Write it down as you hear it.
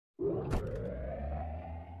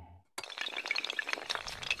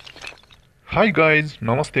Hi guys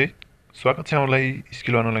नमस्ते स्वागत छ यहाँलाई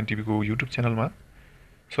स्किल अनलाइन टिभीको युट्युब च्यानलमा।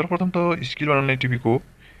 सर्वप्रथम त स्किल अनलाइन टिभीको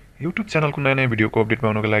युट्युब च्यानलको नयाँ नयाँ भिडियोको अपडेट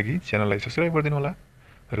पाउनको लागि च्यानललाई सब्सक्राइब गरिदिनु होला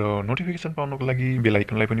र नोटिफिकेसन पाउनको लागि बेल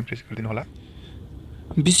आइकनलाई पनि प्रेस गरिदिनु होला।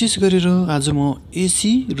 विशेष गरेर आज म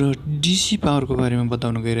एसी र डीसी पावरको बारेमा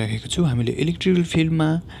बताउन गइरहेको छु। हामीले इलेक्ट्रिकल फिल्डमा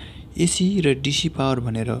एसी र डीसी पावर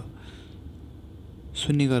भनेर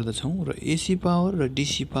सुन्ने गर्दछौँ र एसी पावर र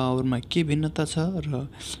डीसी पावरमा के भिन्नता छ र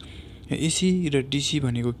एसी र डीसी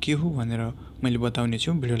भनेको के हो भनेर मैले बताउने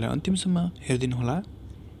छु। भिडियोलाई अन्तिमसम्म हेरिदिनु होला।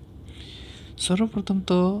 सर्वप्रथम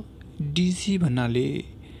त डीसी भन्नाले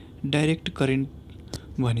डाइरेक्ट करेन्ट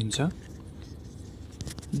भनिन्छ।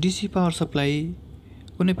 डीसी पावर सप्लाई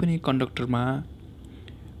कुनै पनि कन्डक्टरमा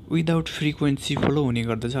विदाउट फ्रिक्वेन्सी फ्लो हुने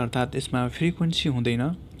गर्दछ, अर्थात् यसमा फ्रिक्वेन्सी हुँदैन।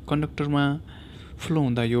 कन्डक्टरमा फ्लो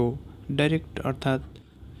हुँदा यो डाइरेक्ट अर्थात्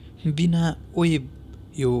बिना वेभ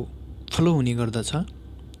यो फ्लो हुने गर्दछ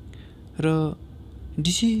र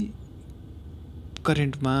डीसी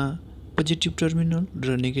करेन्टमा पोजिटिभ टर्मिनल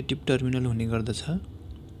र नेगेटिभ टर्मिनल हुने गर्दछ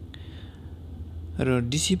र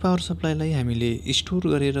डीसी पावर सप्लाईलाई हामीले स्टोर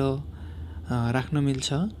गरेर राख्न मिल्छ,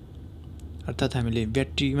 अर्थात् हामीले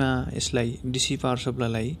ब्याट्रीमा यसलाई डीसी पावर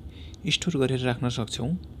सप्लाईलाई स्टोर गरेर राख्न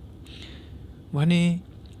सक्छौँ। भने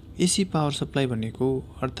एसी पावर सप्लाई भनेको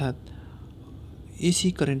अर्थात् एसी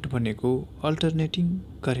करेन्ट भनेको अल्टरनेटिङ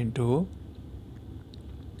करेन्ट हो।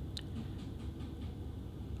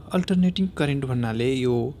 अल्टरनेटिङ करेन्ट भन्नाले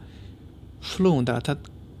यो फ्लो हुँदा अर्थात्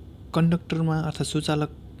कन्डक्टरमा अर्थात्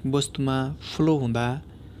सुचालक वस्तुमा फ्लो हुँदा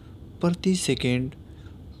प्रति सेकेन्ड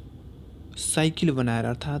साइकल बनाएर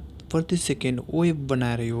अर्थात् प्रति सेकेन्ड वेभ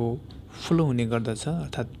बनाएर यो फ्लो हुने गर्दछ,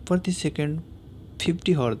 अर्थात् प्रति सेकेन्ड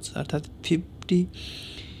 50 हर्ज अर्थात् 50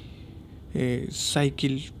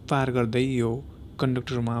 साइकल पार गर्दै यो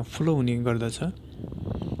कन्डक्टरमा फ्लो हुने गर्दछ।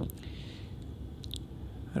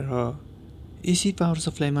 र एसी पावर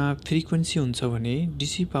सप्लाईमा फ्रिक्वेन्सी हुन्छ भने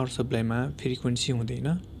डीसी पावर सप्लाईमा फ्रिक्वेन्सी हुँदैन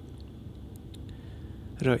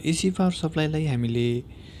र एसी पावर सप्लाईलाई हामीले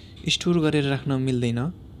स्टोर गरेर राख्न मिल्दैन।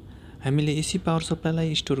 हामीले एसी पावर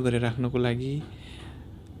सप्लाईलाई स्टोर गरेर राख्नको लागि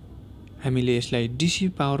हामीले यसलाई डीसी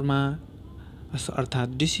पावरमा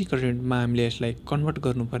अर्थात् डीसी करेन्टमा हामीले यसलाई कन्भर्ट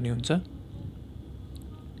गर्नुपर्ने हुन्छ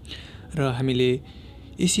र हामीले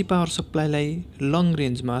एसी पावर सप्लाईलाई लङ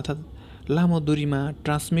रेन्जमा अर्थात् लामो दूरीमा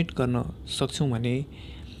ट्रान्समिट गर्न सक्छौँ भने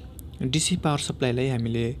डीसी पावर सप्लाईलाई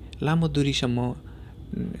हामीले लामो दूरीसम्म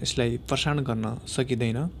यसलाई प्रसारण गर्न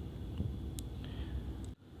सकिँदैन।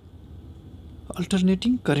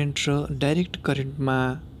 अल्टरनेटिङ करेन्ट र डाइरेक्ट करेन्टमा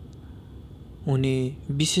हुने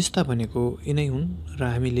विशेषता भनेको यिनै हुन् र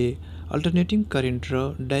हामीले अल्टरनेटिङ करेन्ट र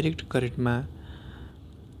डाइरेक्ट करेन्टमा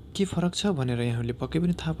के फरक छ भनेर यहाँहरूले पक्कै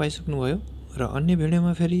पनि थाहा पाइसक्नुभयो र अन्य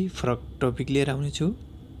भिडियोमा फेरि फरक टपिक लिएर आउनेछु।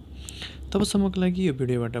 तबसम्मको लागि यो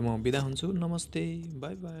भिडियोबाट म बिदा हुन्छु। नमस्ते,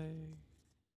 बाई बाई।